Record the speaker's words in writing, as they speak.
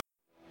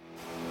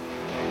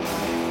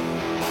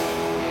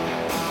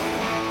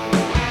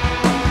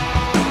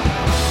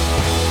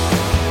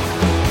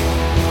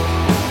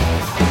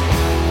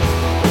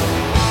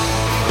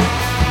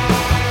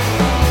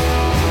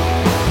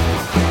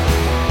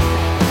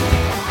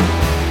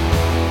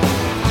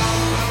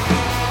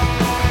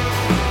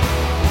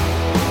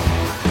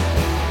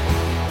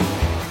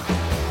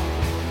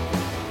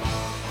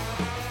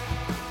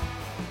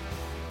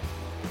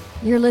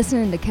You're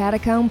listening to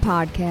Catacomb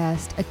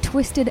Podcast, a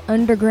twisted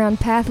underground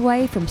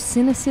pathway from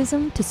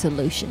cynicism to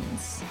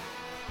solutions.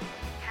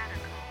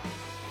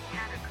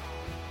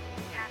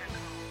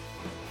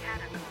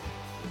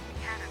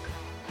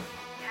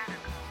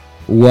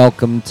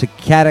 Welcome to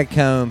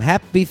Catacomb.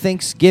 Happy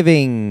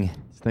Thanksgiving.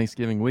 It's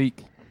Thanksgiving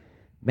week.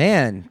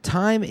 Man,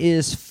 time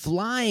is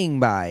flying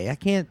by. I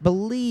can't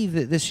believe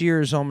that this year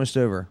is almost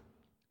over.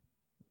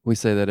 We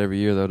say that every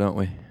year, though, don't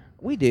we?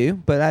 We do,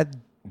 but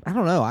I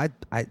don't know.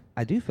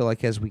 I do feel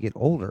like as we get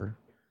older,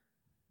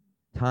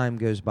 time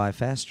goes by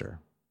faster.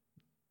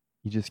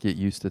 You just get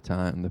used to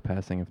time, the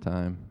passing of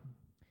time.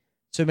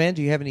 So, man,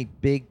 do you have any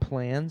big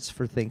plans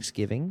for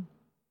Thanksgiving?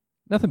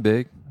 Nothing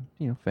big.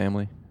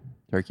 Family,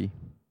 turkey.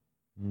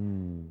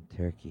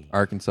 Turkey.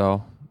 Arkansas.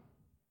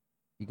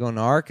 You going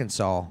to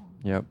Arkansas?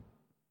 Yep.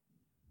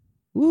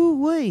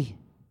 Woo-wee.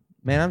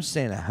 Man, I'm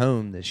staying at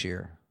home this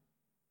year.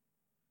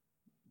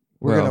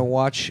 We're going to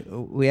watch,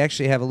 we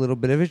actually have a little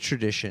bit of a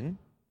tradition.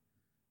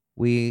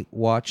 We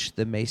watch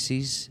the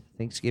Macy's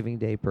Thanksgiving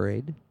Day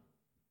Parade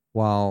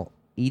while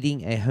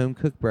eating a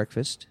home-cooked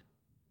breakfast.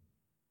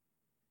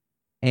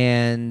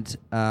 And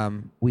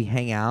we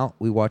hang out,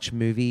 we watch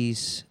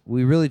movies.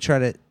 We really try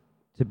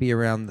to be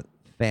around the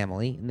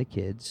family and the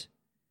kids.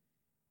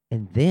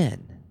 And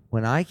then,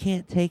 when I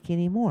can't take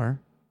any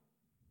more,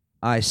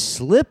 I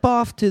slip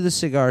off to the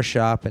cigar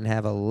shop and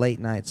have a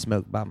late-night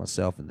smoke by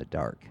myself in the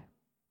dark.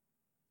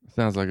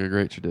 Sounds like a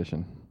great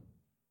tradition.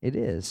 It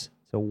is.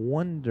 It's a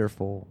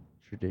wonderful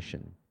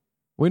tradition.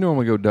 We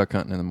normally go duck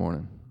hunting in the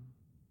morning.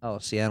 Oh,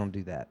 see, I don't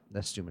do that.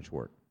 That's too much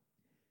work.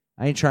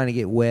 I ain't trying to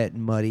get wet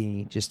and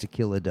muddy just to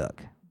kill a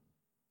duck.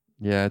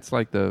 Yeah, it's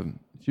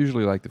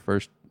usually like the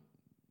first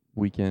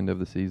weekend of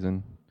the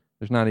season.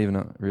 There's not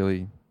even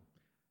really...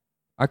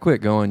 I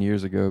quit going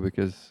years ago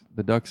because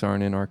the ducks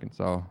aren't in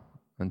Arkansas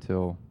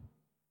until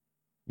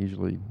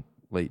usually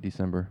late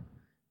December.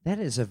 That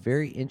is a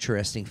very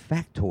interesting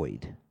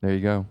factoid. There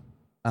you go.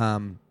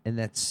 And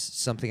that's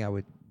something I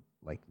would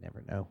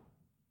never know.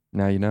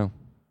 Now you know.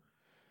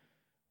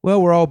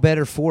 Well, we're all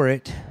better for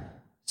it.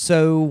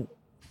 So,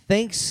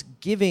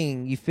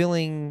 Thanksgiving, you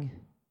feeling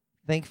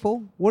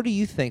thankful? What are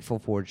you thankful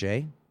for,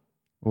 Jay?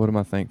 What am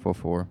I thankful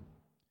for?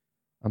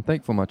 I'm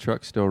thankful my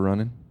truck's still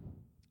running.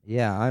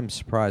 Yeah, I'm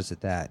surprised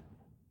at that.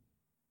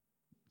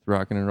 It's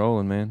rocking and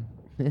rolling, man.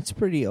 It's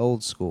pretty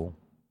old school.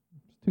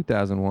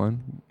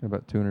 2001, got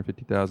about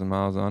 250,000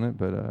 miles on it,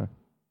 but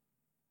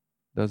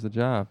does the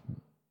job.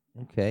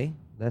 Okay,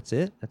 that's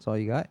it? That's all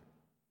you got?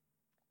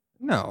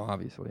 No,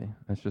 obviously.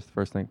 That's just the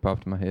first thing that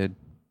popped in my head.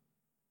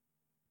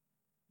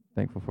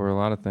 Thankful for a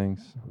lot of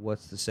things.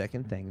 What's the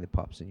second thing that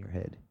pops in your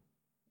head?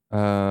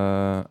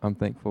 I'm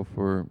thankful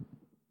for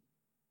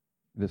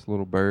this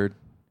little bird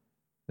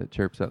that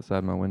chirps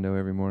outside my window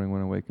every morning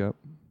when I wake up.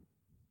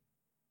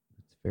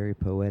 It's very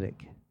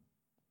poetic.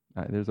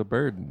 There's a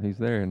bird. He's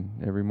there,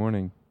 and every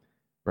morning,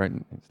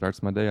 it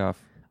starts my day off.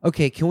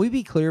 Okay, can we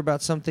be clear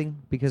about something?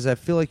 Because I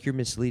feel like you're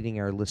misleading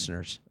our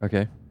listeners.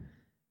 Okay.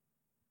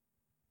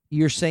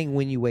 You're saying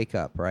when you wake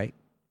up, right?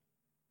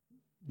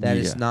 That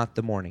is not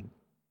the morning.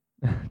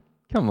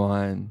 Come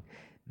on.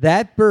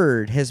 That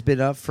bird has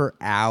been up for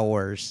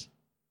hours.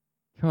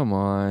 Come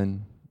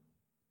on.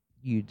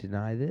 You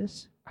deny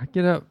this? I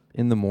get up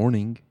in the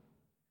morning.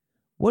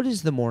 What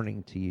is the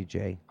morning to you,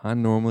 Jay? I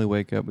normally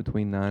wake up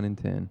between 9 and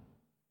 10.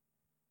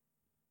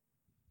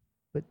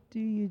 But do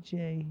you,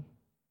 Jay?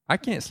 I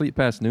can't sleep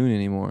past noon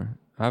anymore.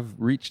 I've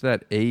reached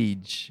that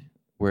age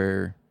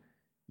where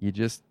you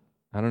just,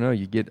 I don't know,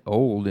 you get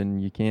old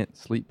and you can't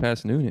sleep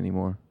past noon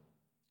anymore.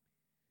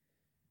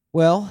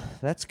 Well,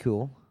 that's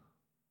cool.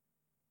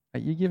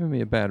 You're giving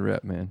me a bad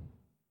rep, man.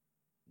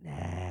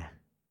 Nah.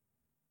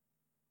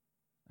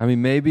 I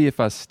mean, maybe if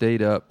I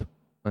stayed up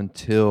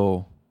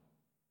until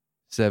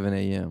 7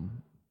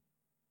 a.m.,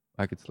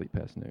 I could sleep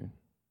past noon.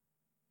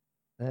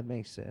 That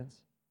makes sense.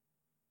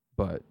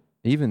 But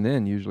even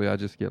then, usually I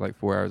just get like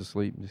 4 hours of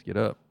sleep and just get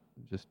up.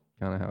 Just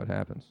kind of how it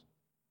happens.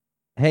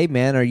 Hey,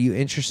 man, are you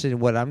interested in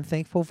what I'm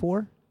thankful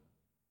for?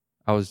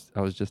 I was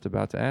just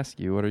about to ask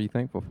you, what are you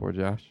thankful for,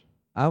 Josh?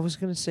 I was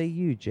going to say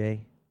you,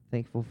 Jay.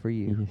 Thankful for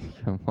you.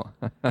 Come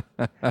on.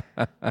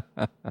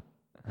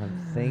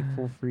 I'm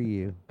thankful for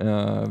you.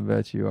 I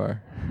bet you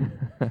are.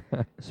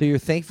 So you're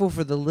thankful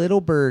for the little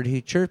bird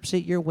who chirps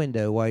at your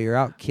window while you're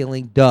out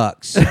killing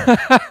ducks.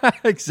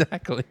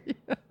 Exactly.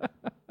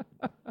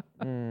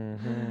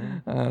 Mm-hmm.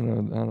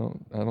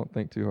 I don't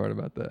think too hard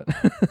about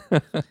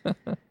that.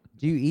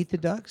 Do you eat the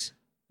ducks?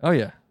 Oh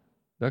yeah,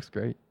 duck's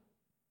great.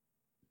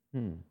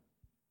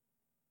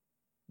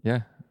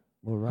 Yeah.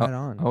 Well, right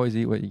on. Always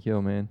eat what you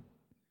kill, man.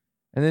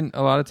 And then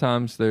a lot of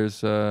times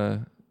there's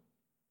on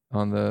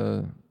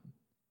the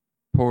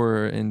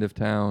poorer end of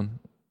town,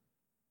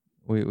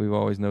 we've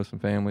always know some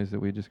families that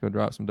we just go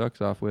drop some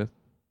ducks off with.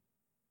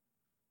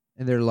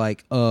 And they're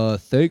like,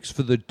 thanks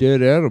for the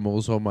dead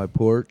animals on my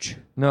porch.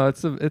 No,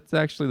 it's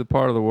actually the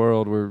part of the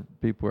world where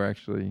people are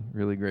actually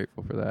really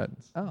grateful for that.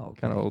 It's okay.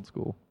 Kind of old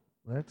school.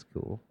 That's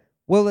cool.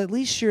 Well, at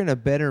least you're in a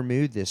better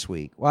mood this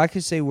week. Well, I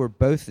could say we're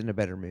both in a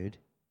better mood.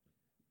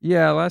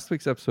 Yeah, last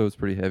week's episode was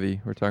pretty heavy.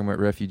 We're talking about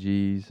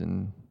refugees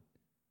and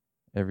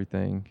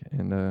everything,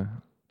 and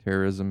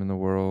terrorism in the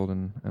world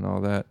and all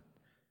that.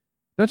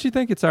 Don't you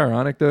think it's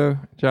ironic though,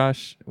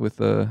 Josh, with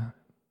the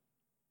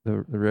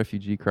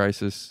refugee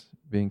crisis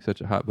being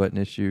such a hot button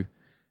issue?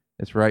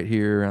 It's right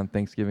here around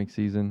Thanksgiving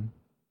season.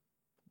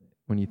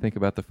 When you think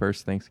about the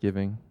first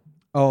Thanksgiving,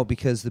 Oh,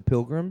 because the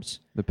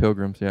Pilgrims the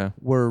Pilgrims, yeah.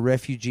 were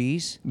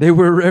refugees? They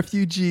were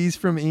refugees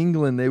from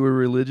England. They were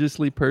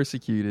religiously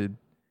persecuted,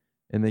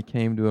 and they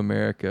came to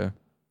America.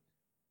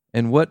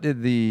 And what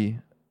did the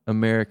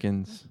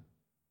Americans,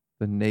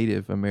 the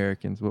Native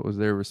Americans, what was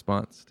their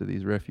response to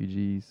these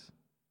refugees?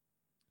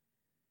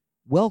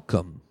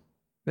 Welcome.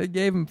 They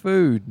gave them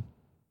food.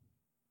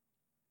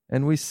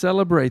 And we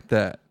celebrate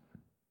that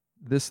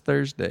this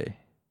Thursday.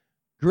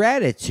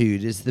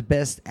 Gratitude is the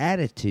best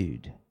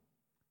attitude.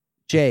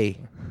 Jay,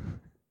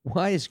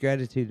 why is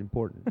gratitude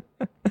important?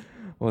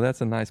 Well,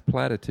 that's a nice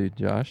platitude,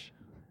 Josh.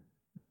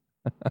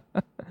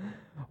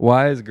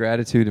 Why is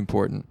gratitude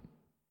important?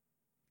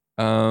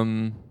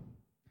 It's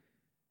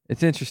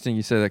interesting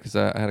you say that because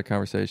I had a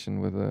conversation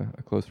with a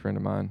close friend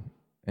of mine,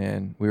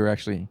 and we were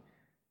actually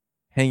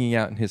hanging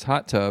out in his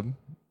hot tub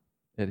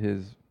at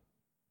his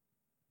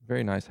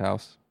very nice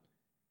house,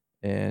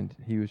 and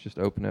he was just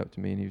opening up to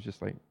me, and he was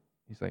just like,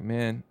 he's like,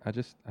 man, I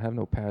have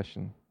no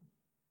passion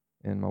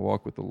in my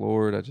walk with the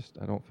Lord. I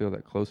don't feel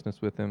that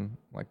closeness with him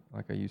like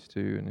I used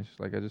to, and it's just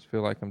like I just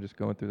feel like I'm just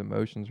going through the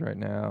motions right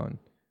now. And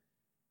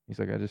he's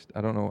like, I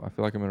don't know, I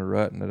feel like I'm in a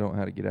rut and I don't know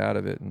how to get out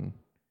of it. And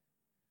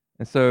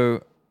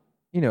so,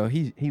 you know,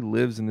 he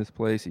lives in this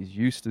place. He's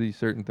used to these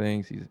certain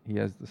things. He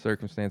has the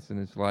circumstances in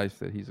his life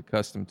that he's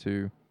accustomed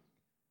to.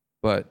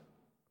 But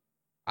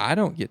I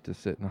don't get to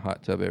sit in a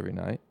hot tub every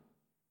night.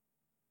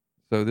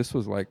 So this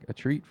was like a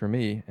treat for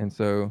me. And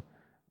so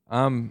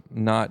I'm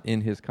not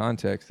in his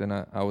context. And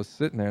I was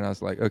sitting there and I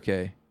was like,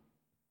 okay,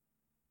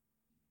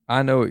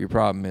 I know what your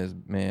problem is,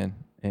 man.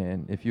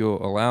 And if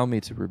you'll allow me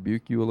to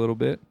rebuke you a little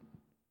bit,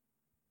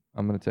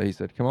 I'm going to tell you. He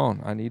said, come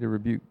on, I need a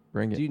rebuke.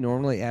 Bring it. Do you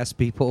normally ask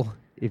people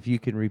if you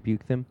can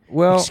rebuke them?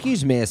 Well,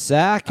 excuse me,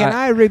 sir, can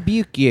I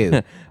rebuke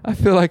you? I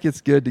feel like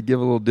it's good to give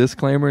a little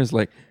disclaimer. It's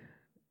like,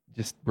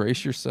 just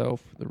brace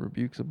yourself. The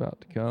rebuke's about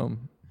to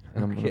come.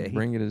 And I'm going to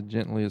bring it as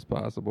gently as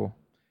possible.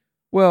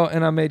 Well,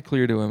 and I made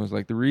clear to him, was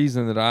like, the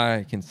reason that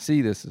I can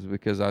see this is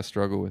because I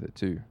struggle with it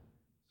too.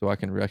 So I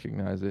can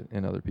recognize it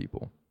in other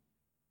people.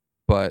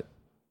 But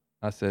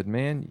I said,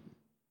 man,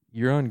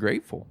 you're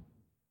ungrateful.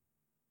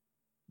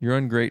 You're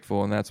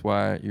ungrateful, and that's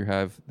why you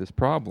have this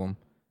problem.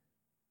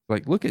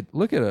 Like, look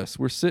at us.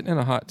 We're sitting in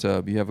a hot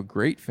tub. You have a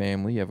great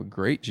family. You have a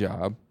great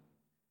job.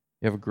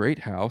 You have a great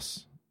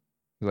house.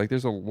 Like,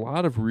 there's a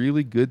lot of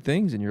really good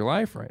things in your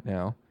life right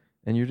now,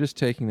 and you're just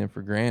taking them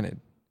for granted.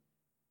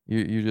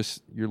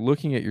 You're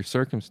looking at your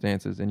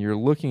circumstances, and you're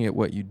looking at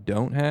what you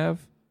don't have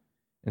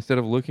instead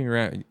of looking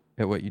around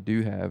at what you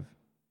do have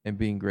and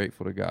being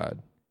grateful to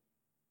God.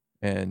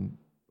 And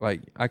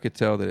like, I could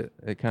tell that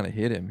it kind of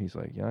hit him. He's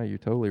like, yeah, you're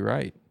totally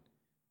right.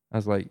 I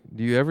was like,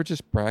 do you ever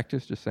just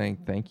practice just saying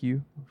thank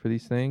you for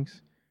these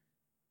things?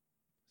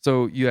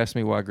 So you asked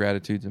me why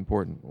gratitude's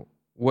important.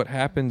 What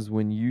happens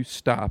when you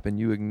stop and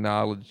you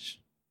acknowledge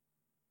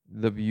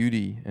the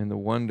beauty and the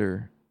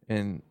wonder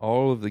and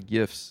all of the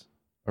gifts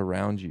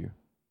around you?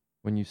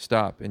 When you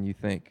stop and you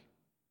think,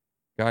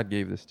 God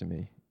gave this to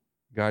me.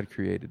 God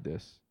created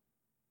this.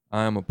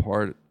 I am a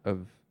part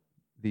of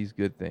these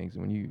good things.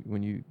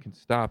 When you can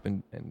stop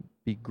and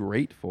be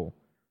grateful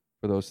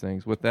for those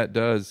things, what that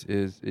does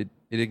is it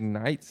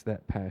ignites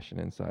that passion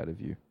inside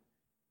of you.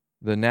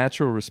 The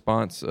natural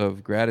response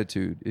of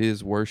gratitude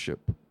is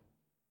worship.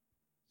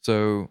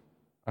 So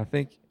I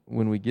think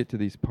when we get to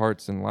these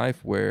parts in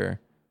life where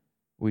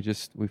we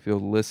feel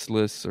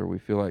listless, or we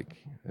feel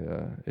like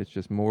it's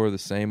just more of the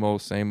same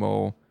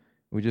old,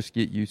 we just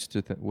get used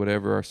to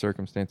whatever our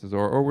circumstances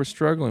are, or we're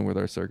struggling with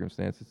our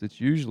circumstances, it's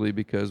usually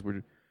because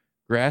we're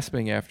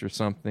grasping after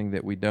something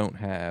that we don't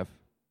have,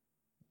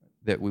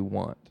 that we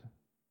want.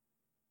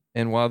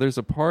 And while there's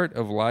a part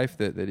of life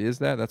that is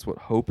that's what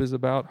hope is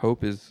about.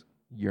 Hope is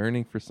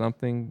yearning for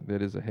something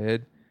that is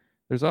ahead.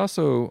 There's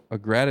also a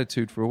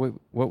gratitude for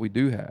what we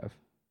do have.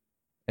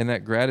 And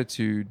that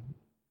gratitude,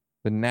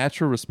 the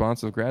natural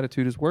response of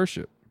gratitude is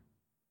worship.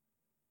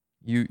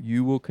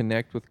 You will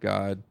connect with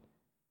God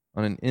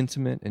on an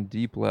intimate and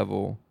deep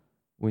level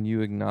when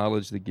you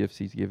acknowledge the gifts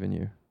he's given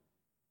you.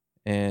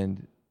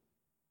 And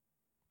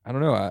I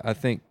don't know, I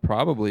think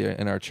probably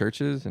in our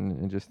churches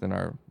and just in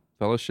our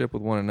fellowship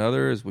with one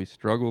another as we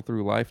struggle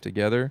through life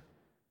together,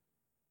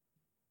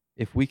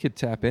 if we could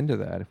tap into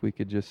that, if we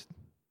could just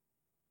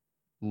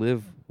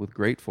live with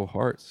grateful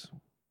hearts,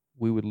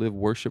 we would live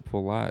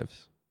worshipful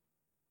lives.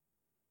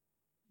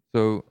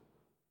 So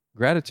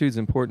gratitude's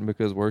important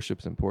because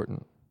worship's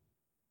important.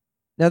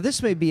 Now,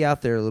 this may be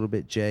out there a little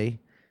bit, Jay,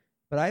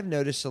 but I've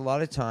noticed a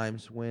lot of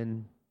times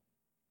when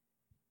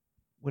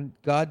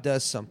God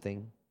does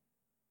something,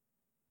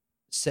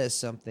 says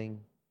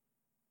something,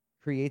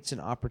 creates an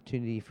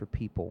opportunity for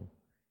people,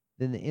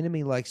 then the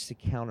enemy likes to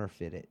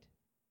counterfeit it.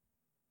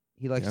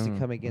 He likes to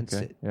come against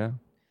okay. it. Yeah.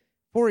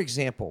 For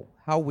example,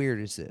 how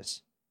weird is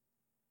this?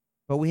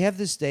 But we have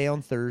this day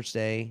on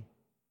Thursday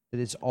that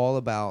is all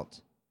about,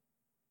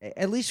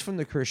 at least from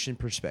the Christian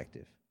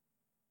perspective,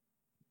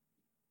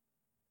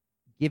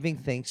 giving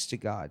thanks to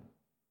God,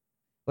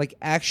 like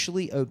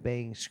actually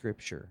obeying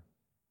Scripture.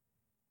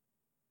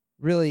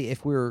 Really,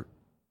 if we're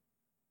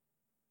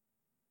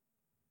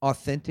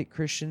authentic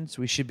Christians,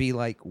 we should be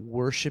like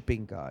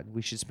worshiping God.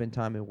 We should spend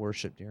time in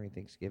worship during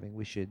Thanksgiving.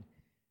 We should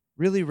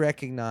really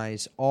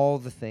recognize all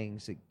the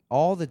things,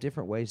 all the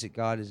different ways that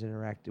God has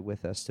interacted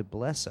with us to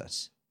bless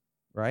us,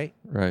 right?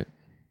 Right.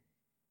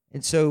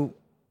 And so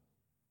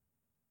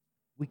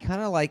we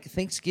kind of like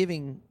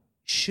Thanksgiving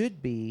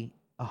should be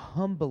a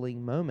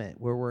humbling moment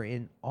where we're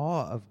in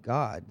awe of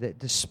God, that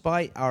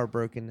despite our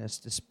brokenness,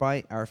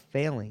 despite our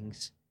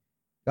failings,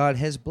 God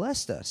has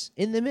blessed us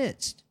in the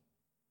midst.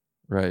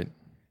 Right.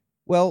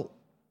 Well,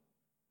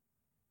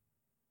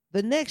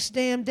 the next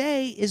damn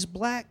day is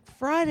Black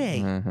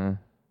Friday. Uh-huh.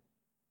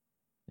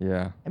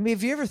 Yeah. I mean,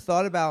 have you ever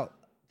thought about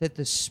that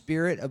the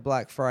spirit of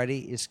Black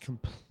Friday is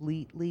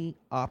completely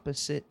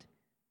opposite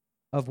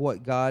of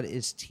what God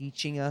is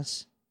teaching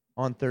us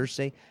on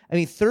Thursday? I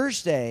mean,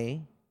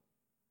 Thursday,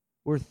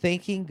 we're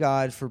thanking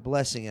God for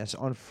blessing us.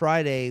 On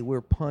Friday,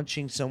 we're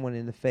punching someone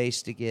in the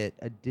face to get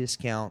a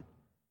discount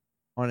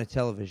on a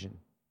television.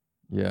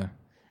 Yeah.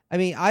 I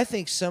mean, I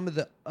think some of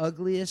the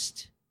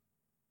ugliest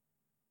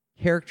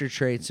character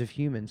traits of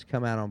humans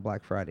come out on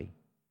Black Friday,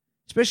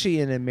 especially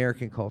in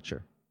American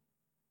culture.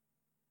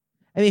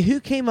 I mean, who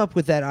came up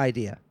with that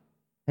idea?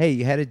 Hey,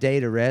 you had a day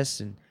to rest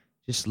and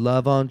just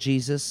love on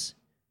Jesus,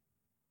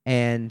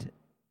 and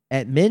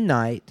at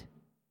midnight,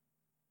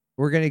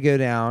 we're going to go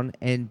down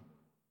and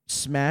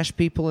smash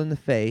people in the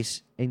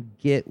face and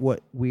get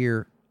what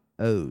we're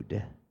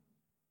owed.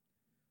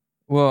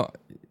 Well,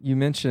 you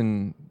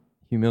mentioned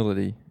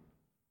humility.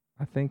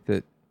 I think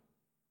that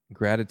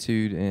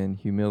gratitude and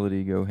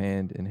humility go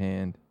hand in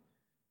hand.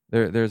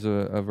 There's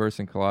a verse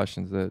in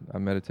Colossians that I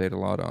meditate a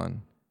lot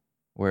on,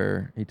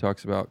 where he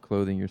talks about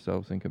clothing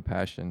yourselves in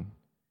compassion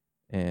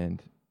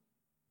and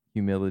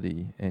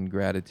humility and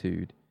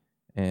gratitude.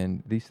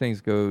 And these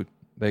things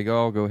they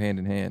all go hand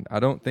in hand. I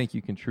don't think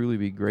you can truly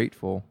be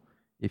grateful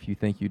if you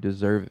think you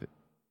deserve it,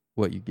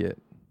 what you get.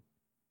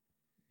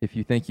 If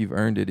you think you've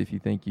earned it, if you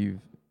think you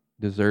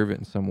deserve it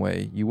in some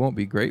way, you won't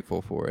be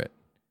grateful for it.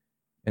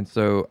 And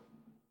so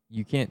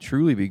you can't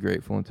truly be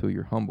grateful until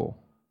you're humble.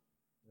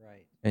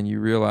 Right. And you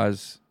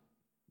realize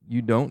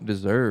you don't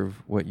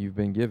deserve what you've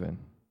been given.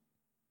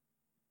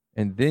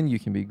 And then you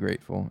can be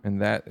grateful,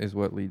 and that is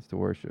what leads to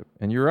worship.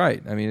 And you're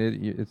right. I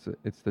mean,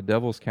 it's the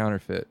devil's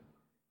counterfeit.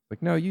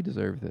 Like, no, you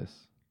deserve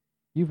this.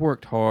 You've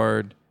worked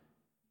hard.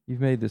 You've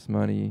made this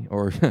money,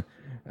 or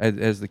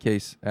as the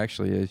case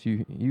actually is,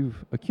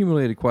 you've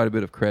accumulated quite a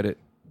bit of credit.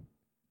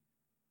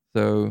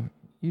 So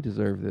you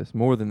deserve this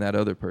more than that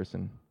other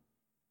person,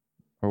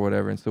 or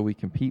whatever. And so we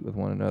compete with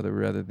one another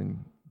rather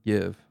than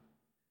give.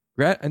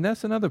 And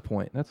that's another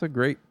point. That's a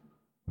great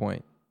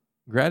point.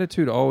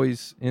 Gratitude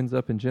always ends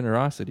up in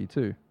generosity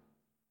too.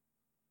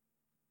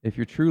 If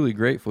you're truly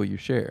grateful, you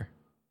share.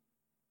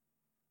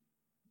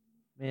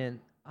 Man,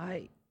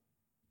 and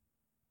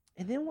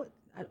then what?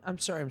 I'm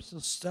sorry, I'm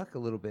still stuck a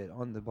little bit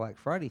on the Black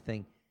Friday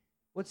thing.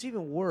 What's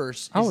even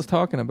worse? I was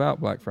talking about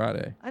Black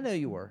Friday. I know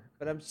you were,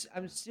 but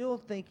I'm still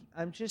thinking.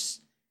 I'm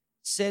just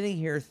sitting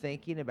here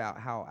thinking about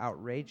how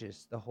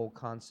outrageous the whole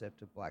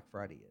concept of Black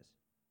Friday is,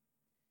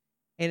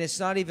 and it's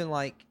not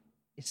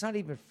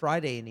even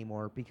Friday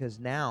anymore, because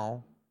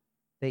now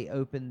they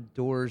open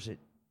doors at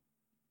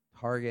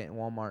Target and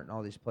Walmart and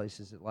all these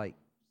places at like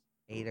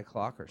 8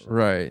 o'clock or something.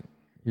 Right.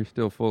 You're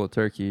still full of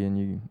turkey and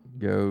you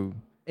go.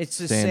 It's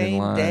the stand in same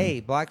line. day.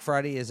 Black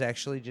Friday is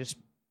actually just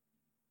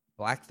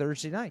Black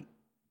Thursday night.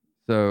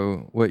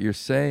 So what you're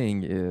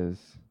saying is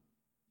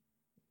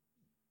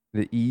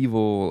the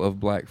evil of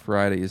Black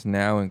Friday is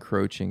now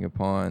encroaching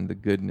upon the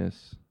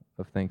goodness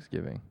of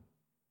Thanksgiving.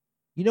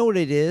 You know what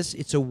it is?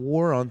 It's a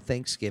war on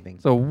Thanksgiving.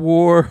 It's a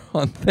war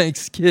on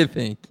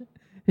Thanksgiving.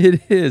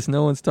 It is.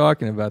 No one's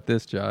talking about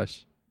this,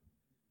 Josh.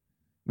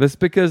 That's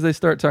because they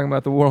start talking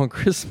about the war on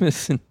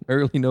Christmas in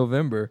early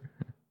November.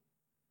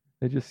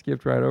 They just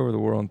skipped right over the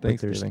war on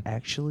Thanksgiving. But there's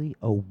actually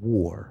a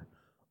war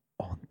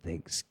on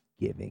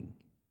Thanksgiving.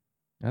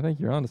 I think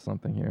you're onto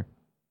something here.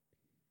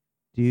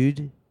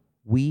 Dude,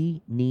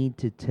 we need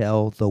to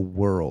tell the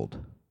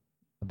world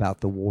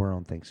about the war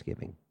on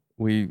Thanksgiving.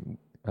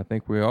 I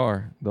think we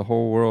are. The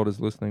whole world is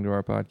listening to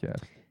our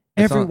podcast.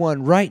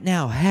 Everyone, right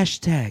now,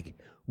 hashtag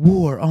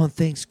war on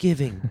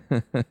Thanksgiving.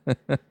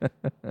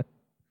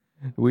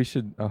 We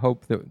should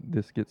hope that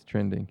this gets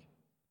trending.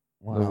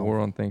 Wow. The war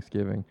on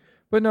Thanksgiving.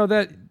 But no,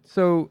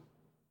 so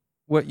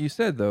what you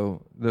said,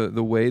 though,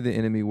 the way the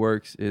enemy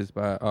works is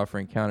by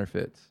offering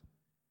counterfeits.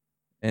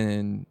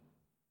 And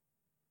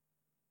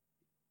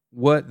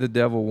what the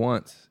devil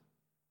wants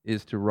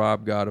is to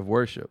rob God of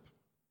worship.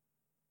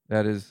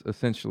 That is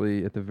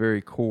essentially at the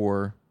very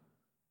core.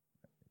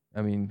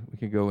 I mean, we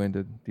could go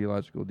into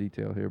theological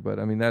detail here, but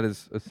I mean, that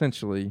is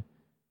essentially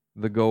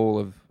the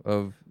goal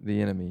of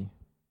the enemy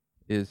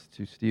is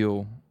to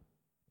steal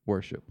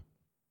worship.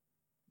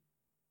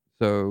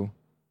 So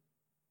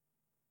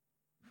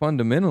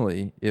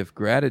fundamentally, if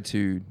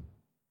gratitude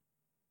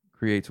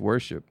creates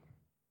worship,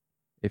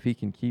 if he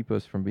can keep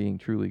us from being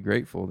truly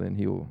grateful, then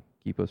he will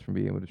keep us from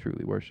being able to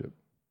truly worship.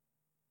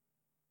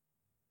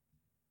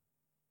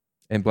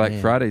 And Black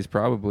Friday is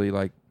probably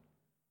like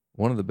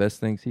one of the best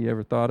things he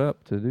ever thought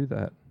up to do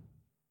that.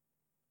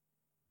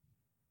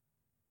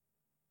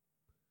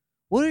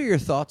 What are your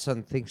thoughts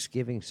on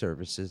Thanksgiving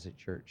services at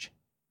church?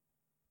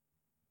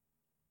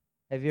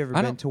 Have you ever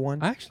been to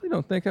one? I actually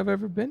don't think I've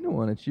ever been to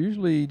one. It's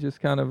usually just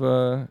kind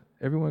of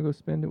everyone go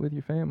spend it with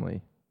your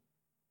family.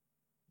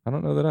 I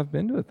don't know that I've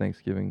been to a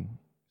Thanksgiving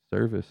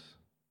service.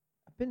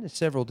 I've been to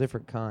several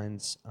different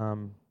kinds.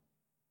 Some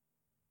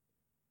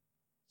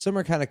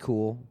are kind of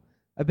cool.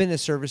 I've been to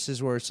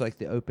services where it's like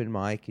the open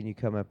mic and you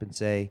come up and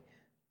say,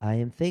 I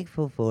am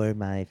thankful for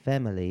my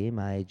family,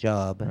 my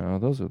job. Oh,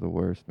 those are the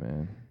worst,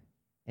 man.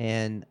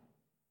 And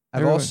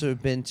I've also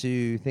been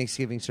to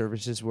Thanksgiving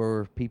services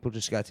where people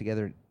just got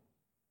together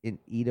and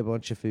eat a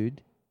bunch of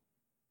food.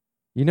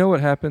 You know what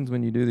happens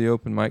when you do the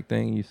open mic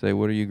thing and you say,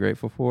 what are you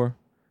grateful for?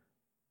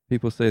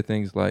 People say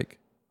things like,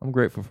 I'm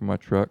grateful for my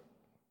truck.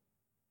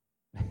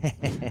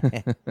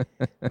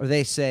 Or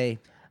they say,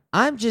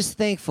 I'm just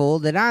thankful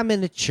that I'm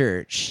in a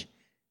church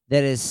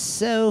that is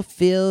so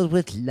filled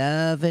with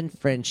love and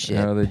friendship.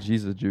 No, they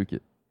Jesus juke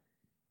it.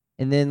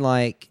 And then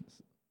like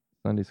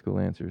Sunday school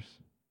answers.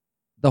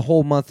 The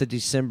whole month of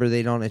December,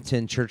 they don't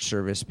attend church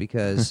service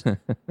because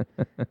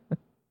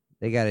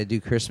they got to do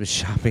Christmas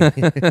shopping.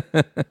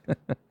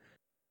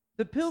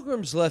 The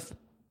Pilgrims left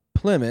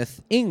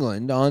Plymouth,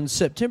 England on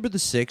September the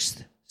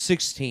 6th,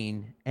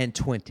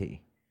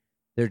 1620.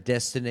 Their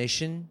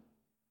destination,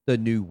 the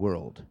New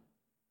World.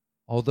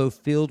 Although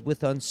filled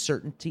with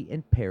uncertainty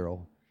and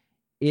peril,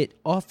 it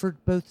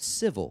offered both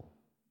civil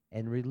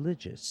and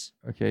religious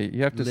Okay,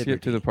 you have to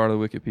skip to the part of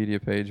the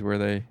Wikipedia page where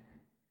they...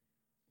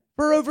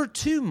 For over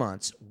 2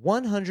 months,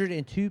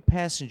 102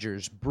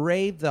 passengers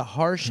braved the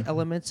harsh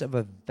elements of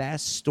a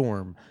vast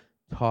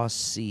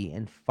storm-tossed sea,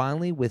 and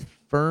finally, with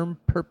firm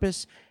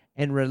purpose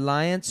and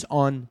reliance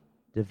on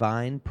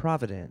divine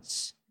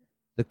providence,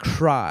 the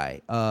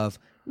cry of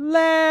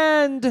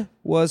land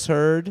was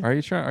heard. Are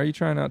you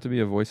trying not to be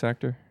a voice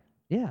actor?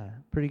 Yeah,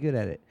 pretty good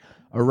at it.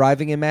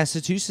 Arriving in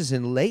Massachusetts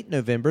in late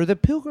November, the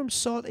Pilgrims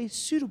sought a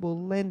suitable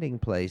landing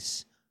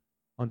place.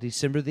 On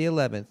December the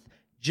 11th,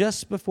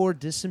 just before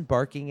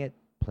disembarking at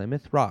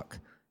Plymouth Rock,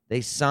 they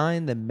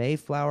signed the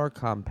Mayflower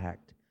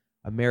Compact,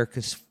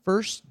 America's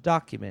first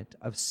document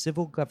of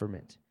civil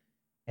government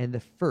and the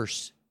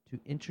first to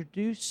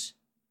introduce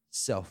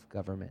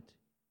self-government.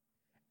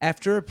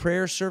 After a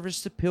prayer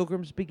service, the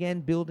Pilgrims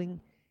began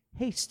building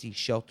hasty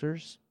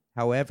shelters,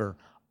 however,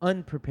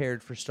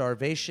 unprepared for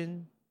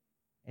starvation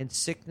and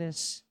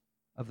sickness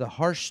of the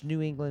harsh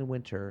New England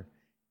winter,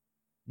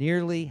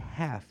 nearly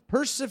half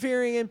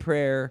persevering in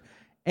prayer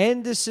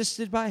and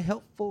assisted by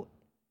helpful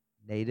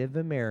Native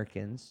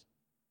Americans.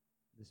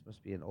 This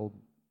must be an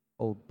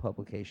old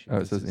publication. Oh,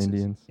 it says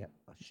Indians? Yeah.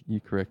 Oh, you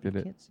corrected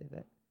it. Can't say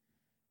that.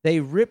 They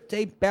ripped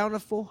a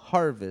bountiful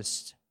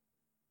harvest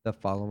the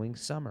following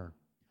summer.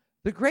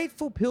 The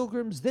grateful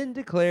Pilgrims then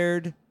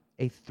declared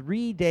a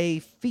 3-day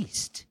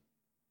feast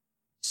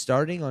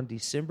starting on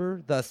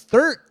December the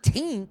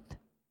 13th.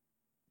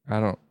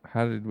 How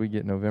did we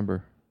get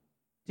November?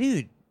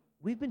 Dude,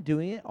 we've been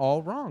doing it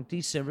all wrong.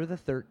 December the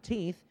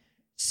 13th,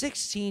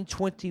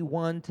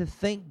 1621, to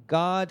thank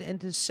God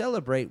and to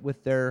celebrate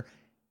with their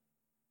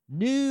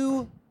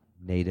new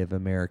Native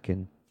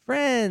American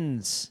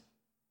friends.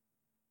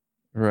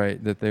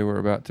 Right, that they were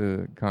about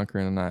to conquer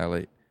and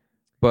annihilate.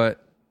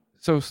 But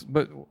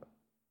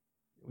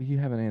you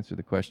haven't answered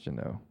the question,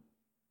 though.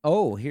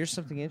 Oh, here's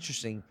something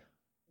interesting.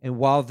 And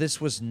while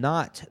this was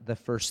not the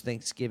first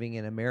Thanksgiving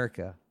in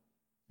America,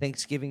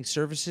 Thanksgiving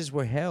services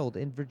were held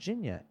in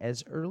Virginia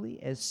as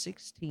early as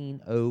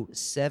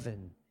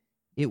 1607.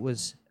 It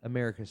was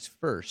America's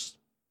first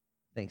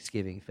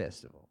Thanksgiving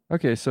festival.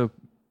 Okay, so,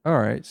 all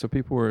right, so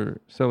people were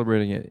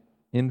celebrating it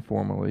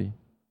informally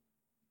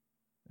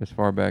as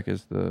far back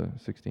as the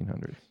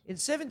 1600s. In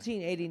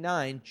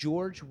 1789,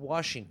 George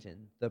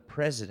Washington, the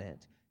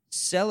president,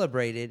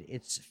 celebrated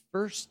its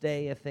first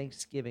day of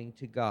Thanksgiving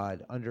to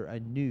God under a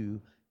new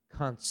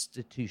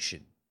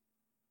constitution.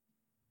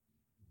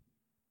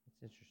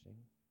 That's interesting.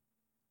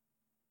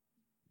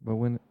 But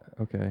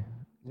okay.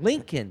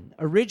 Lincoln,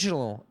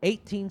 original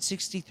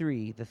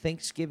 1863, the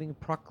Thanksgiving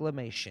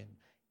Proclamation,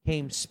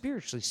 came,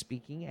 spiritually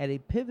speaking, at a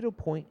pivotal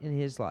point in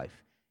his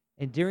life.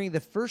 And during the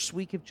first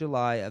week of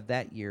July of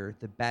that year,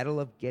 the Battle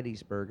of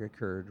Gettysburg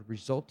occurred,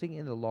 resulting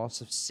in the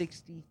loss of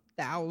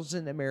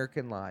 60,000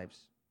 American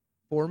lives.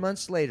 4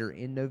 months later,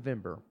 in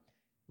November,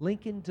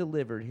 Lincoln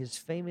delivered his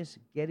famous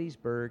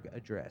Gettysburg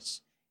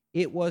Address.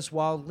 It was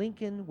while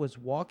Lincoln was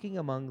walking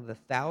among the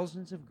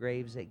thousands of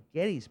graves at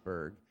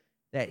Gettysburg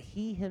that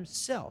he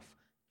himself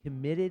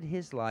committed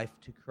his life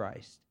to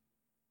Christ.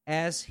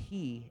 As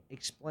he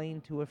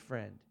explained to a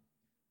friend,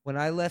 when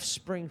I left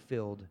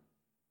Springfield,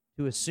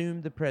 to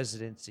assume the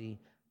presidency,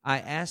 I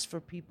asked for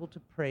people to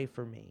pray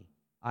for me.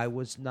 I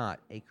was not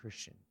a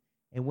Christian.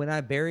 And when I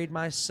buried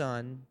my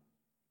son,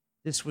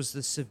 this was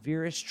the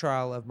severest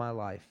trial of my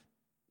life.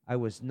 I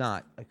was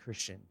not a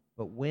Christian.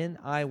 But when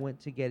I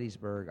went to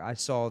Gettysburg, I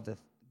saw the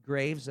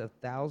graves of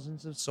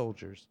thousands of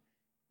soldiers.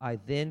 I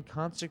then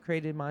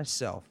consecrated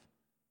myself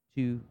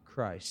to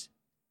Christ.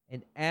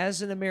 And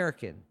as an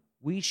American,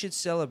 we should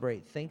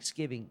celebrate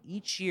Thanksgiving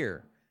each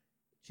year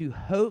to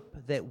hope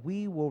that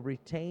we will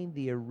retain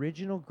the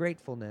original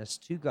gratefulness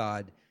to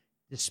God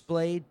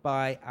displayed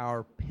by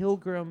our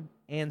Pilgrim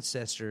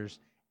ancestors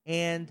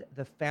and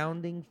the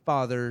founding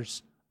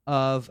fathers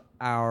of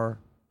our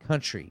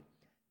country.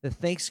 The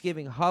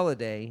Thanksgiving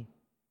holiday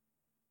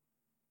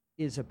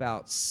is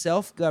about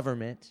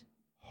self-government,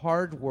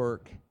 hard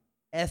work,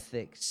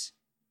 ethics,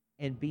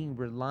 and being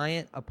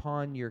reliant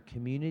upon your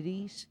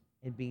communities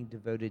and being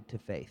devoted to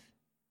faith.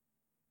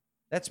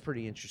 That's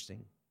pretty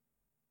interesting.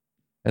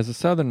 As a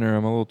Southerner,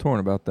 I'm a little torn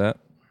about that.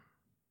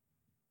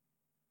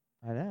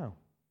 I know.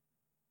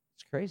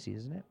 It's crazy,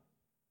 isn't it?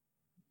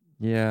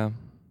 Yeah.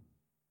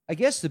 I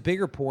guess the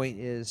bigger point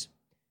is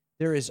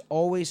there is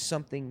always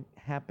something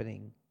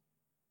happening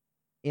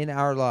in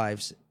our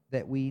lives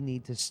that we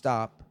need to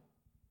stop,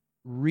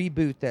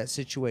 reboot that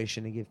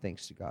situation, and give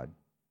thanks to God.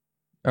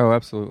 Oh,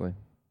 absolutely.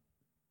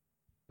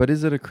 But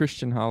is it a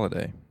Christian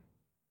holiday?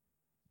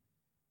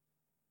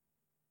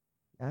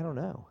 I don't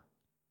know.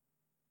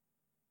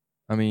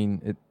 I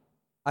mean,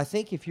 I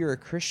think if you're a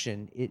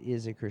Christian, it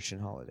is a Christian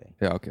holiday.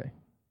 yeah, okay.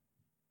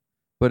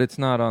 But it's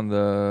not on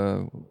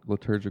the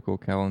liturgical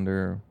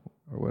calendar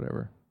or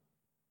whatever.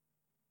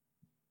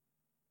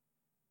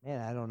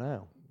 Man, I don't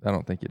know. I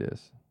don't think it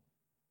is.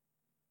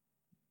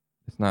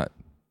 It's not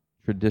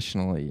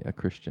traditionally a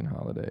Christian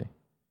holiday.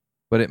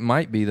 But it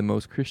might be the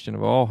most Christian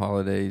of all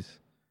holidays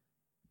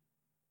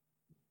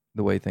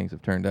the way things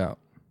have turned out.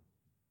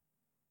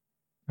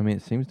 I mean,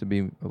 it seems to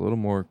be a little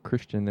more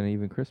Christian than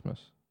even Christmas.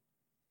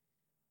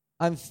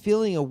 I'm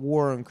feeling a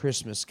war on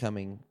Christmas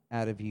coming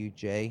out of you,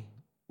 Jay.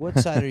 What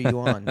side are you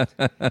on?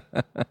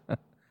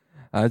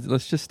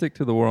 Let's just stick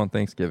to the war on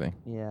Thanksgiving.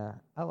 Yeah,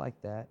 I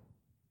like that.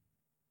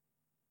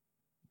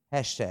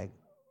 Hashtag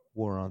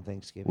war on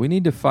Thanksgiving. We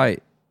need to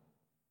fight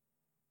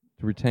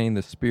to retain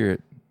the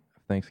spirit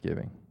of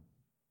Thanksgiving.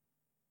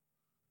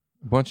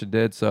 A bunch of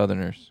dead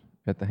Southerners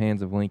at the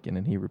hands of Lincoln,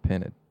 and he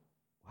repented.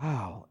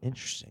 Wow,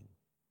 interesting.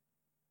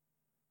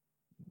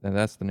 And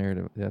that's the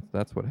narrative.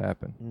 That's what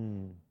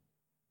happened.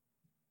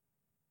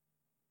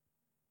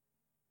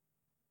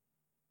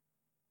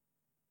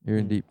 You're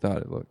in deep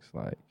thought, it looks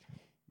like.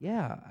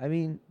 Yeah, I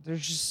mean,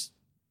 there's just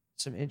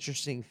some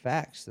interesting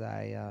facts that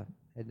I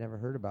had never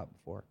heard about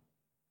before.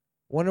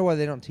 Wonder why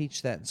they don't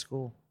teach that in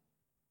school.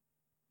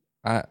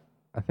 I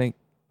think,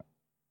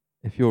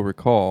 if you'll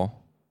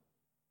recall,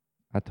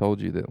 I told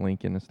you that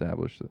Lincoln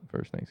established the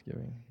first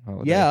Thanksgiving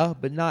holiday. Yeah,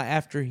 but not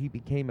after he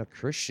became a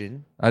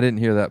Christian. I didn't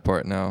hear that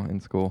part now in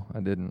school.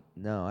 I didn't.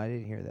 No, I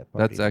didn't hear that part.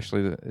 That's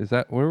either.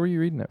 actually, where were you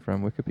reading that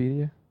from?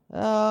 Wikipedia?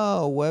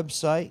 Oh,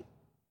 website.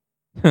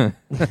 I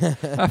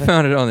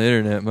found it on the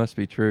internet. It must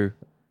be true.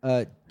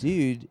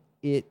 Dude,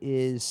 it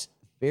is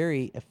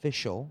very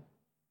official.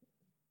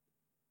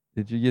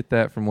 Did you get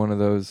that from one of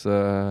those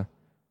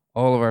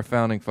all of our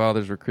founding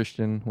fathers were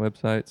Christian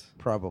websites?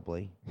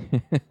 Probably.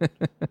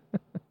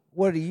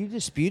 What, are you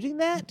disputing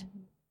that?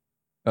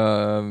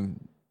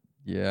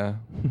 Yeah.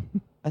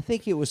 I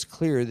think it was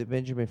clear that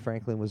Benjamin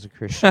Franklin was a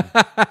Christian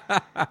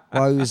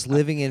while he was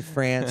living in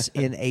France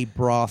in a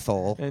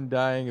brothel. And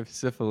dying of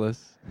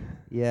syphilis.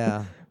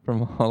 Yeah.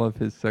 From all of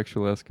his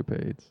sexual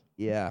escapades.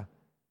 Yeah.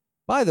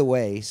 By the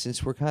way,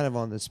 since we're kind of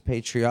on this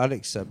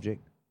patriotic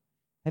subject,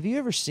 have you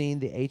ever seen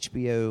the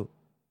HBO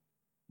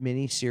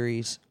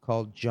miniseries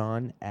called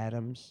John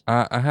Adams?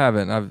 I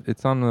haven't.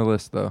 It's on the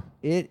list, though.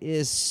 It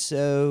is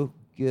so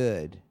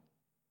good.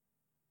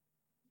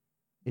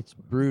 It's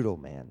brutal,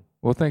 man.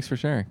 Well, thanks for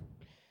sharing.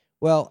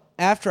 Well,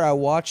 after I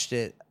watched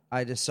it,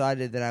 I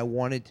decided that I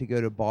wanted to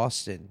go to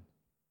Boston.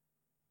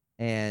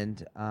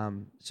 And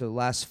so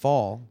last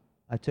fall,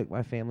 I took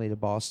my family to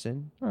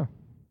Boston. Oh.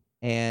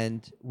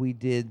 And we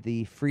did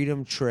the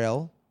Freedom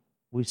Trail.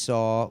 We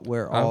saw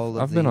where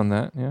I've been on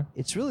that, yeah.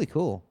 It's really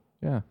cool.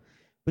 Yeah.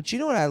 But you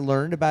know what I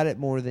learned about it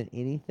more than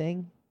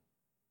anything?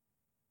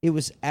 It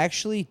was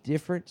actually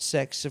different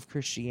sects of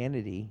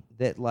Christianity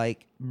that,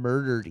 like,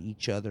 murdered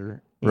each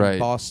other in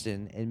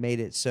Boston and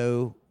made it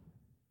so,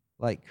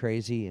 like,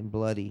 crazy and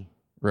bloody.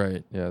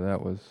 Right, yeah,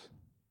 that was...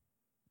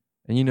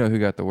 And you know who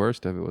got the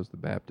worst of it was the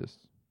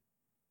Baptists.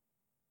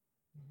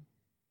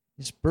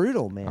 It's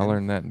brutal, man. I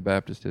learned that in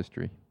Baptist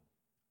history.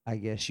 I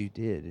guess you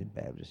did in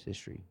Baptist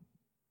history.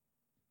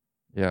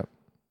 Yep.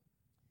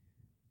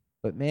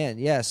 But, man,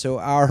 yeah, so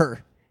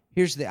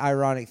here's the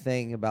ironic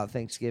thing about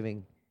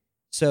Thanksgiving.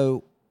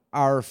 So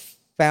our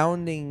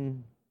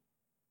founding,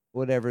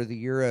 whatever, the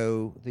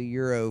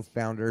Euro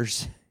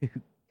founders,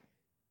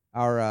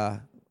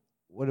 our,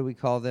 what do we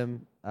call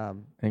them?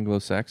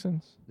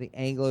 Anglo-Saxons? The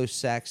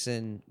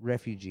Anglo-Saxon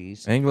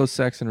refugees.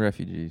 Anglo-Saxon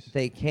refugees.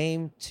 They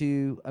came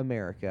to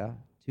America,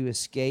 to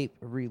escape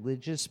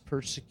religious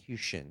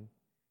persecution,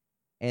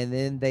 and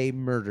then they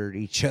murdered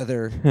each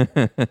other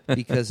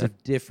because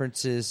of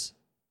differences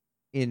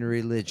in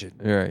religion.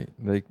 Right.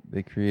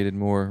 They created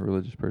more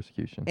religious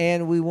persecution.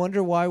 And we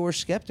wonder why we're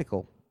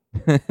skeptical.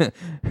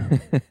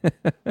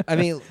 I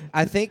mean,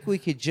 I think we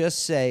could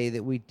just say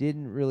that we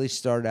didn't really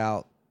start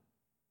out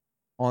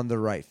on the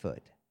right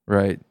foot.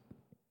 Right.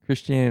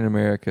 Christianity in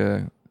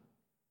America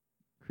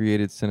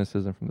created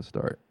cynicism from the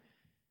start.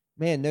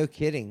 Man, no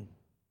kidding.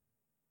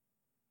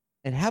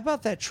 And how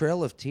about that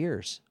Trail of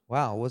Tears?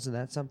 Wow, wasn't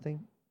that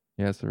something?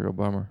 Yeah, it's a real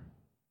bummer.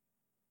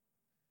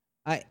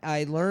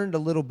 I learned a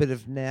little bit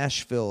of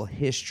Nashville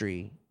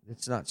history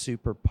that's not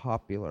super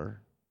popular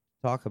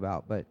to talk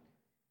about, but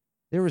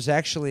there was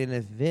actually an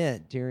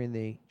event during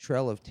the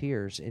Trail of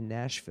Tears in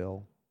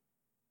Nashville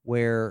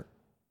where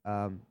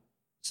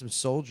some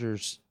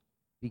soldiers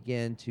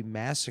began to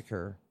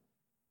massacre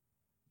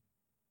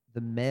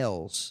the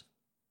males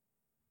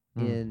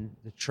in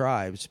the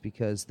tribes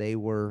because they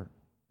were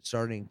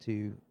starting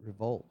to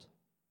revolt.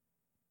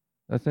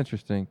 That's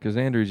interesting because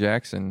Andrew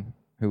Jackson,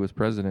 who was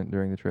president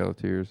during the Trail of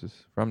Tears, is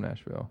from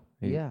Nashville.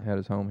 He had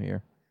his home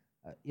here.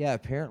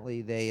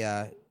 Apparently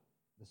the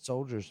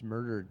soldiers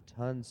murdered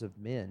tons of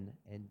men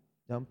and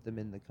dumped them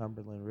in the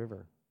Cumberland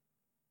River.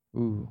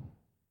 Ooh.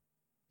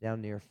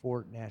 Down near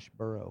Fort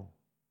Nashboro.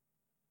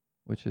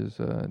 Which is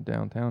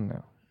downtown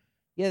now.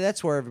 Yeah,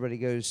 that's where everybody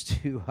goes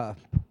to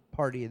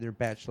party in their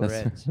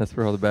bachelorettes. That's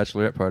where all the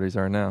bachelorette parties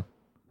are now.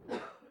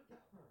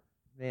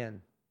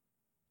 Man.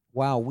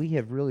 Wow, we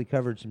have really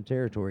covered some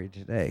territory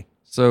today.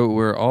 So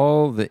were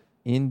all the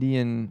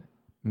Indian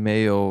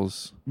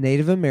males,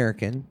 Native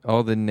American,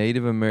 all the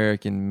Native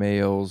American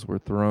males were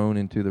thrown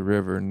into the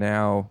river.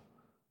 Now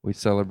we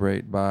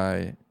celebrate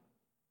by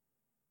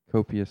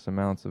copious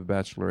amounts of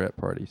bachelorette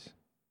parties.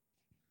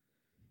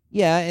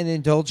 Yeah, and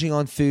indulging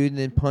on food and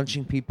then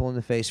punching people in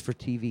the face for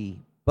TV.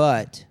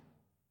 But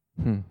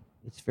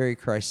it's very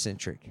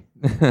Christ-centric.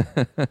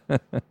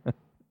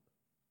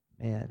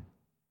 Man.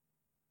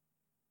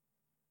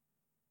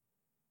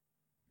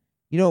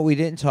 You know what we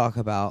didn't talk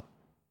about?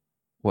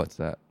 What's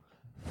that?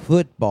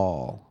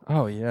 Football.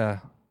 Oh, yeah.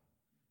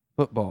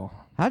 Football.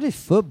 How did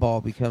football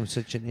become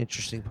such an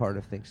interesting part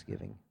of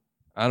Thanksgiving?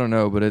 I don't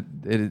know, but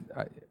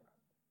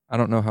I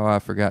don't know how I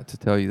forgot to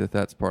tell you that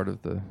that's part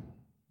of the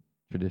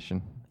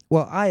tradition.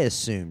 Well, I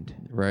assumed.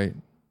 Right.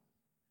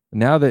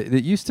 Now that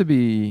it used to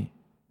be,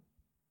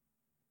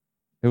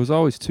 it was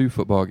always 2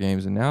 football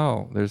games, and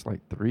now there's like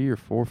 3 or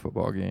 4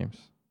 football games.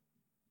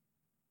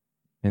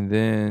 And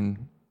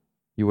then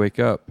you wake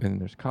up and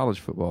there's college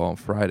football on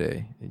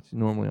Friday. It's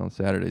normally on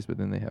Saturdays, but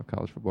then they have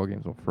college football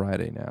games on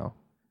Friday now.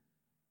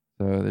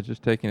 So they're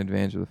just taking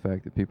advantage of the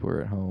fact that people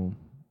are at home.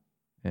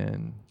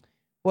 And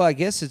well, I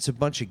guess it's a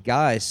bunch of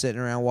guys sitting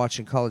around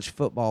watching college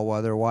football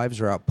while their wives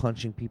are out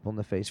punching people in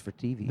the face for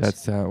TVs.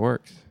 That's how it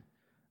works.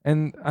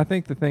 And I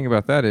think the thing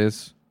about that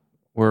is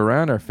we're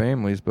around our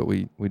families, but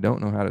we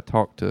don't know how to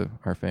talk to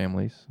our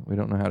families. We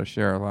don't know how to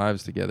share our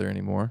lives together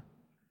anymore.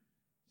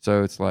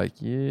 So it's like,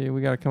 yeah,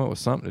 we got to come up with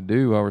something to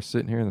do while we're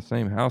sitting here in the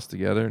same house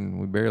together, and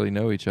we barely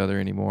know each other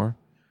anymore.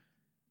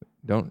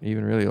 Don't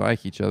even really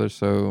like each other,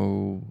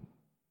 so...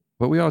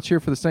 But we all cheer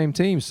for the same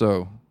team,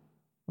 so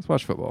let's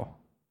watch football.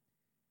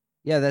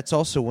 Yeah, that's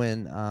also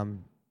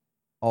when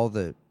all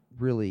the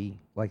really,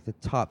 like, the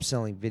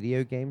top-selling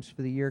video games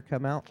for the year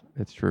come out.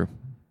 It's true.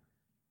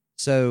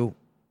 So,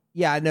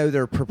 yeah, I know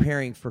they're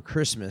preparing for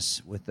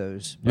Christmas with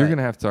those. You're going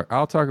to have to talk...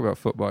 I'll talk about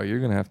football. You're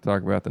going to have to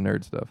talk about the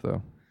nerd stuff,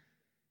 though.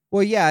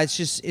 Well, yeah,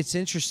 it's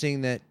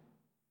interesting that,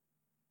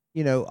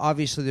 you know,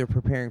 obviously they're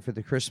preparing for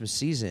the Christmas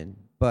season,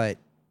 but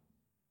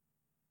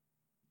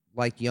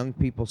like young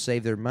people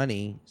save their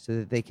money so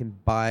that they can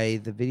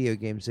buy the video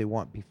games they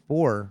want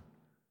before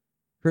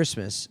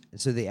Christmas, and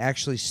so they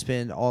actually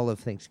spend all of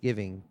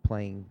Thanksgiving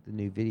playing the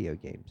new video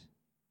games.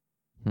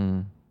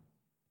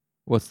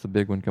 What's the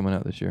big one coming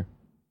out this year?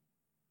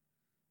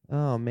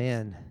 Oh,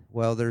 man.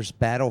 Well, there's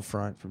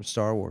Battlefront from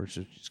Star Wars,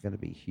 which is going to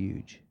be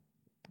huge.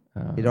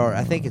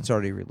 I think it's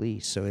already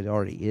released, so it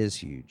already is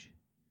huge.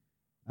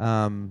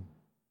 And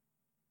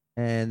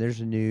there's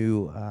a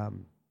new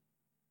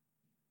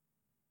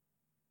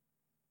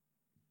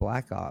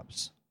Black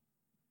Ops.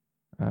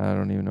 I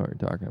don't even know what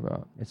you're talking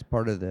about. It's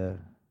part of the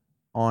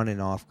on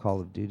and off Call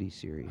of Duty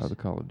series. Oh, the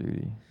Call of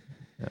Duty.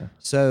 Yeah.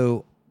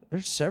 So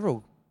there's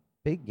several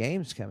big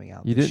games coming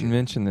out. You didn't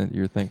mention that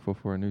you're thankful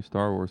for a new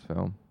Star Wars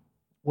film.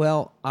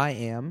 Well, I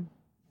am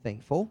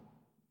thankful.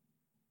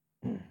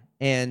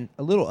 And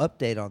a little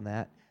update on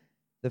that.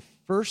 The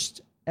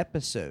first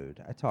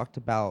episode, I talked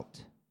about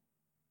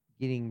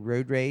getting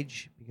road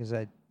rage because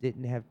I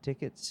didn't have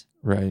tickets.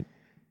 Right.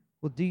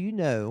 Well, do you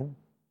know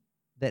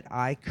that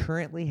I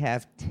currently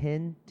have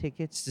 10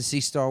 tickets to see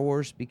Star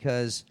Wars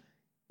because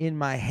in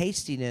my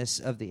hastiness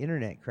of the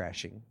internet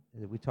crashing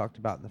that we talked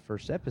about in the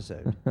first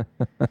episode,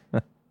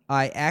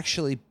 I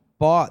actually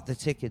bought the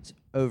tickets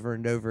over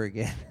and over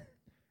again.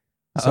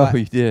 So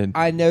you did?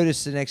 I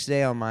noticed the next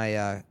day on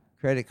my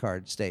credit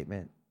card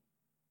statement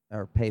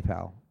or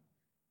PayPal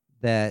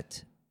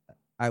that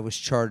I was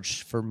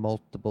charged for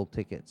multiple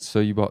tickets. So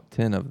you bought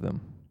 10 of them.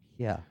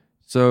 Yeah.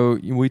 So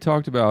we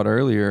talked about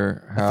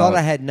earlier how I thought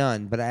I had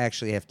none, but I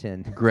actually have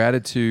 10.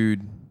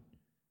 gratitude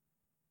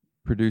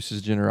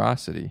produces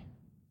generosity.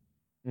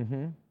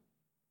 Mm-hmm.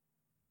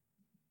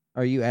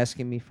 Are you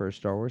asking me for a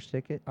Star Wars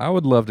ticket? I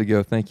would love to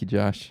go. Thank you,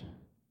 Josh.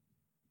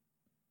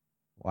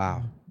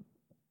 Wow.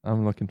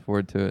 I'm looking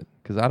forward to it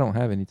because I don't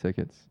have any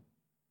tickets.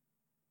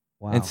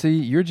 Wow. And see,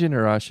 your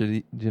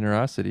generosity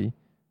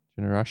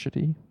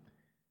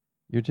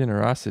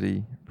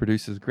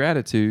produces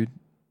gratitude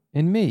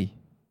in me.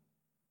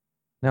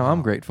 Now I'm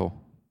Wow.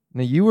 grateful.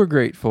 Now you were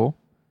grateful,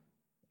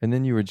 and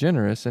then you were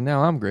generous, and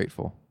now I'm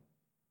grateful.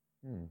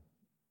 And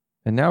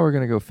now we're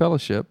going to go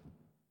fellowship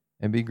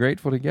and be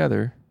grateful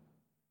together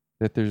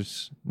that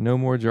there's no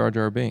more Jar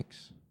Jar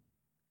Binks.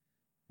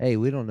 Hey,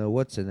 we don't know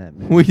what's in that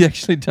movie. We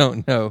actually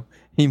don't know.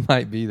 He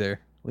might be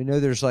there. We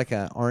know there's like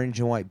an orange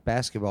and white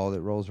basketball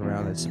that rolls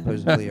around that's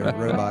supposedly a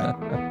robot.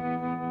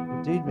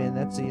 Dude, man,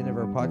 that's the end of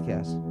our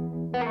podcast.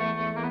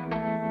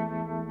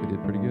 We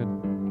did pretty good.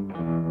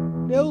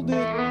 Nailed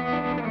it.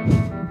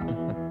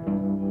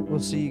 We'll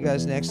see you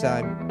guys next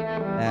time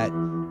at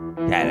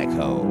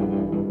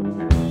Cataco.